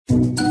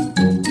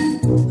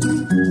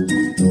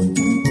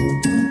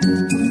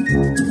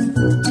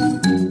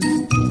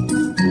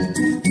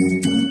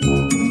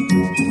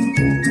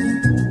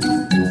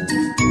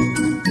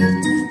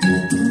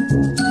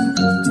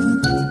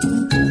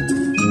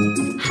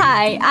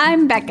Hi,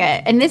 I'm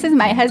Becca, and this is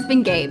my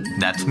husband, Gabe.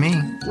 That's me.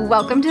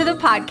 Welcome to the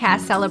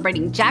podcast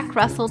celebrating Jack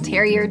Russell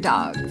Terrier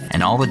dogs.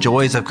 And all the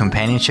joys of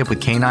companionship with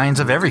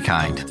canines of every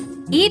kind.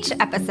 Each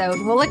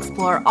episode will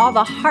explore all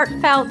the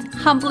heartfelt,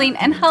 humbling,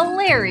 and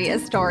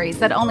hilarious stories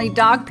that only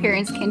dog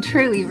parents can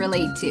truly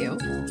relate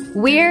to.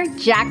 We're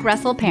Jack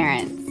Russell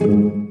parents.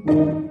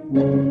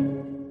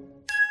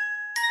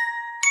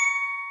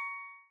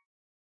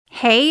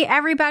 Hey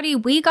everybody,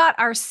 we got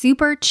our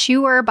Super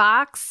Chewer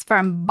box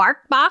from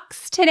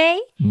BarkBox today.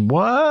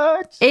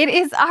 What? It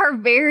is our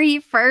very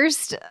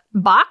first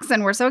box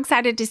and we're so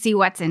excited to see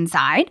what's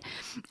inside.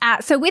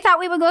 So we thought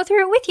we would go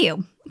through it with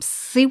you.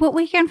 See what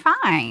we can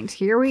find.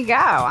 Here we go.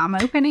 I'm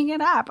opening it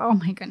up. Oh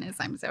my goodness,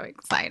 I'm so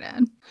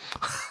excited.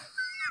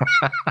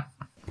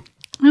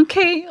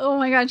 Okay. Oh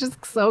my gosh,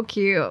 it's so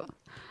cute.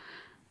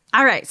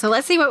 All right, so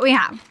let's see what we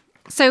have.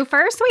 So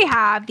first we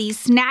have these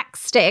snack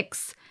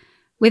sticks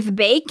with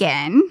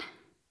bacon.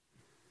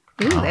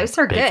 Ooh, those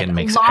are good. Bacon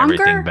makes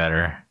everything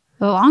better.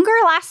 Longer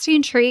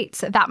lasting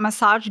treats that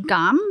massage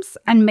gums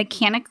and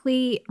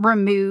mechanically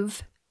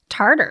remove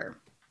tartar.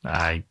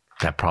 That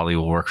probably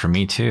will work for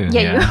me too.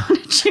 Yeah. You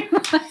want to chew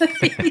one of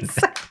these.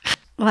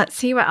 Let's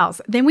see what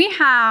else. Then we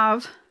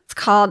have, it's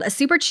called a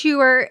Super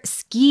Chewer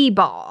ski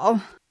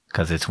ball.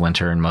 Because it's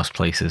winter in most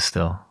places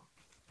still.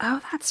 Oh,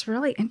 that's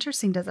really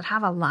interesting. Does it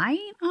have a light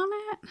on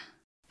it?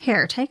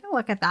 Here, take a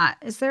look at that.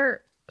 Is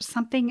there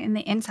something in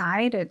the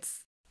inside?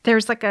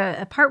 There's like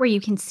a part where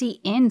you can see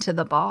into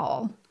the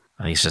ball.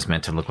 I think it's just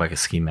meant to look like a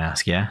ski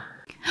mask, yeah?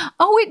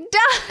 Oh, it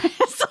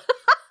does.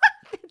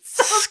 It's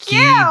so ski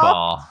cute.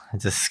 Ball.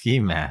 It's a ski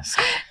mask.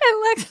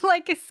 It looks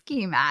like a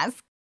ski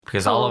mask.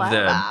 Because all of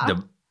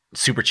the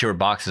Super Chewer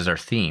boxes are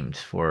themed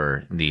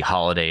for the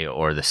holiday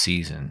or the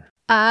season.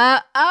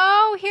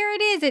 Oh, here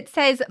it is. It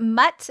says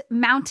Mutt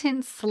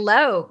Mountain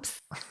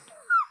Slopes.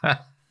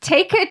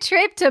 Take a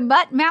trip to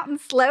Mutt Mountain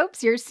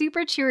Slopes, your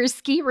Super Chewer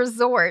ski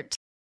resort.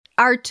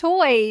 Our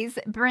toys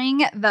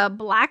bring the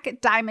Black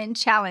Diamond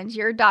Challenge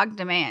your dog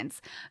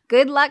demands.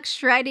 Good luck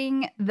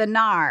shredding the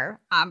gnar.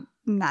 I'm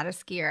not a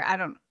skier. I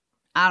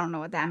don't know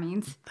what that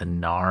means. The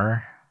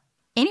gnar?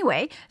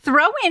 Anyway,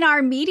 throw in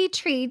our meaty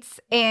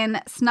treats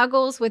and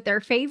snuggles with their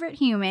favorite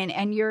human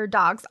and your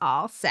dog's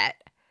all set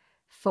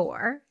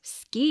for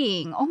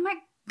skiing. Oh my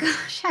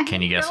gosh.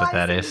 Can you guess what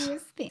that is?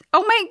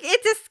 Oh my,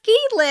 it's a ski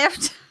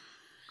lift.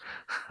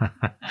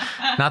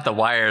 Not the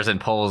wires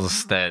and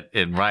poles that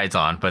it rides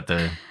on, but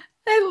the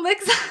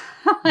looks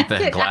like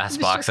the glass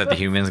box that the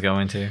humans go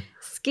into.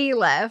 Ski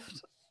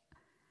lift.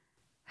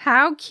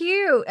 How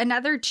cute.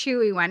 Another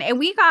chewy one. And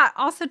we got,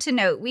 also to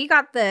note, we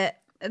got the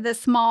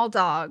small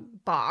dog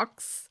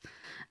box.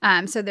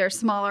 So they're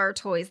smaller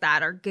toys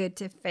that are good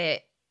to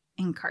fit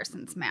in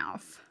Carson's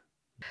mouth.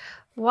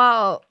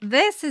 Well,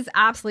 this is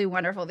absolutely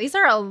wonderful. These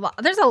are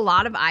there's a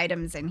lot of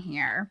items in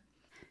here.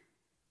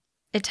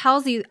 It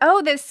tells you,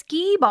 the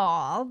ski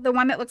ball, the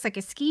one that looks like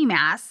a ski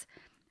mask,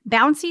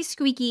 bouncy,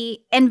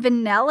 squeaky, and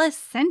vanilla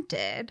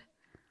scented.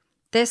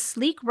 This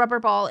sleek rubber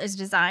ball is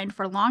designed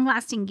for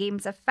long-lasting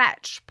games of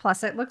fetch.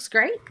 Plus, it looks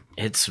great.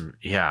 It's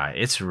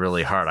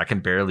really hard. I can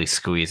barely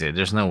squeeze it.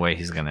 There's no way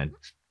he's going to.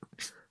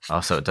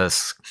 Also, it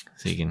does,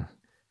 so you can.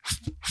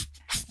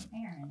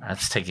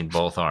 That's taking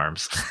both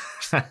arms.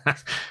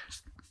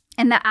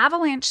 And the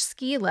Avalanche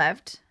ski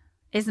lift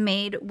is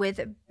made with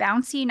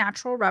bouncy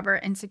natural rubber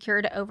and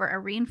secured over a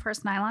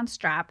reinforced nylon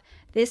strap.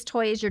 This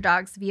toy is your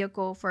dog's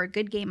vehicle for a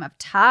good game of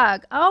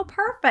tug. Oh,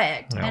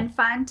 perfect. Yeah. And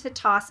fun to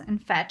toss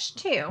and fetch,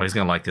 too. Well, he's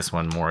going to like this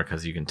one more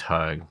because you can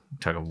tug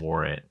of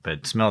war it.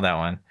 But smell that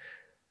one.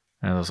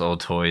 One of those old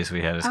toys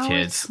we had as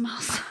kids. It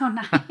smells so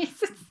nice.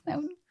 It's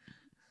so...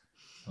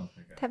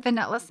 That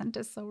vanilla scent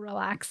is so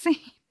relaxing.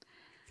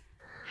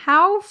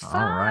 How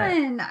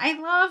fun. Right. I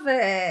love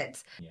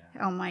it. Yeah.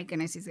 Oh my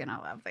goodness, he's going to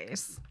love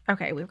these.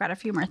 Okay, we've got a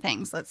few more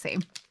things. Let's see.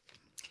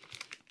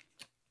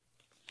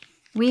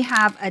 We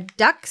have a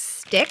duck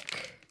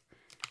stick,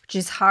 which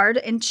is hard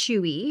and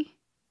chewy.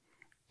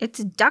 It's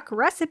duck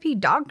recipe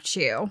dog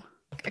chew.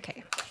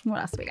 Okay, what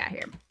else we got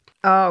here?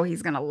 Oh,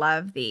 he's going to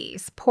love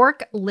these.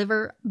 Pork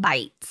liver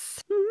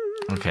bites.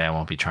 Okay, I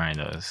won't be trying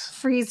those.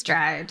 Freeze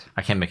dried.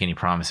 I can't make any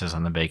promises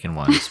on the bacon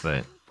ones,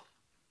 but...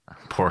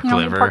 Pork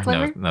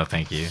liver? No,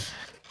 thank you.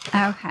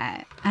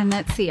 Okay. And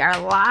let's see, our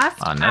last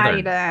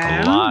item.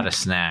 A lot of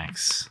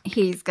snacks.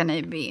 He's going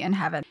to be in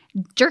heaven.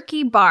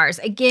 Jerky bars.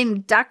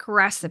 Again, duck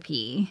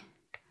recipe.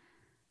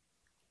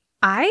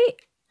 I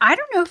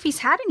don't know if he's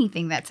had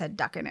anything that's had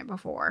duck in it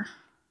before.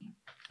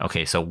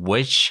 Okay, so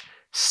which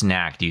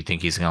snack do you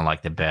think he's going to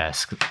like the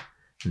best?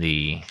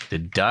 The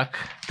duck,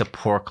 the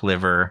pork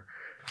liver,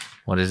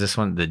 what is this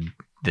one?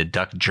 The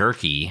duck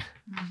jerky.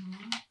 Mm-hmm.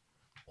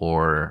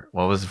 Or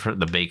what was it for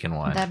the bacon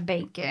one? The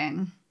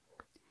bacon.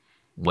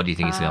 What do you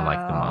think he's going to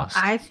like the most?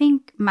 I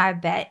think my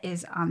bet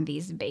is on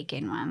these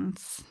bacon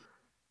ones.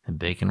 The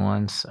bacon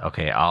ones?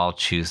 Okay, I'll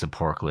choose the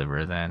pork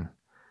liver then.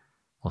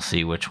 We'll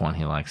see which one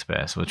he likes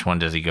best. Which one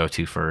does he go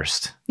to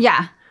first?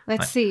 Yeah,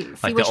 let's see.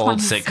 Like the old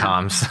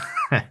sitcoms.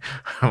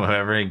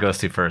 Whoever he goes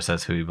to first,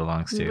 that's who he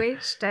belongs to.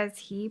 Which does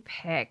he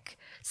pick?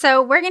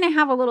 So we're going to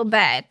have a little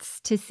bets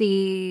to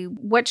see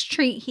which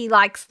treat he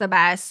likes the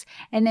best,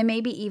 and then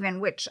maybe even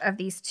which of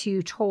these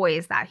two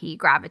toys that he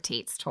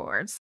gravitates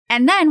towards.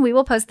 And then we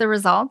will post the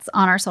results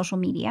on our social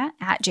media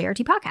at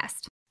JRT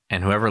Podcast.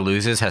 And whoever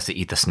loses has to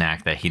eat the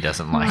snack that he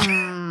doesn't like.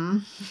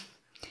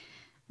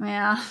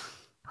 Yeah.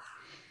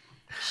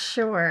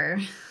 Sure.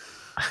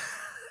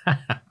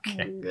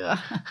 Okay. Oh, gosh.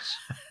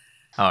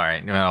 All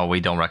right. Well, we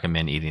don't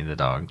recommend eating the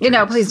dog.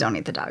 Please don't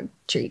eat the dog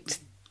treats.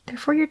 They're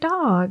for your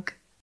dog.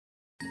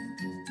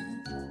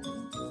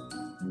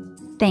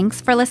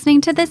 Thanks for listening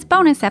to this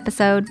bonus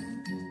episode.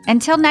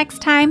 Until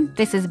next time,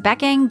 this is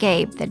Becca and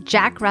Gabe, the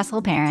Jack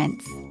Russell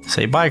parents.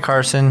 Say bye,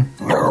 Carson.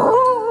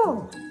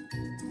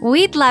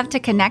 We'd love to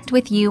connect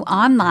with you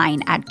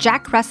online at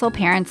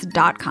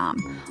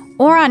jackrussellparents.com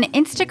or on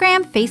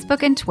Instagram,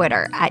 Facebook, and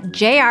Twitter at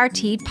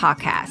JRT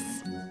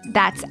Podcasts.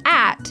 That's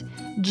at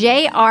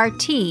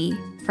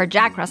JRT for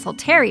Jack Russell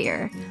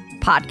Terrier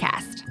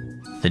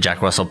Podcast. The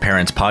Jack Russell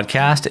Parents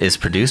Podcast is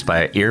produced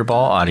by Earball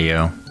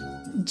Audio.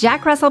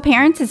 Jack Russell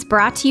Parents is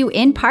brought to you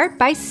in part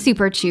by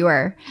Super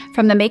Chewer.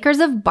 From the makers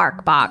of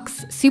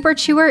BarkBox, Super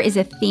Chewer is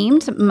a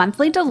themed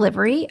monthly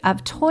delivery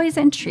of toys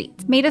and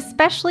treats made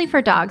especially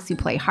for dogs who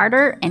play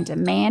harder and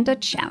demand a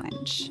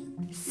challenge.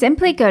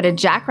 Simply go to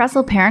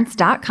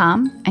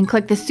jackrussellparents.com and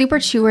click the Super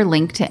Chewer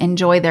link to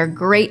enjoy their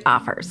great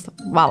offers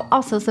while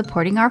also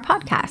supporting our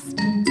podcast.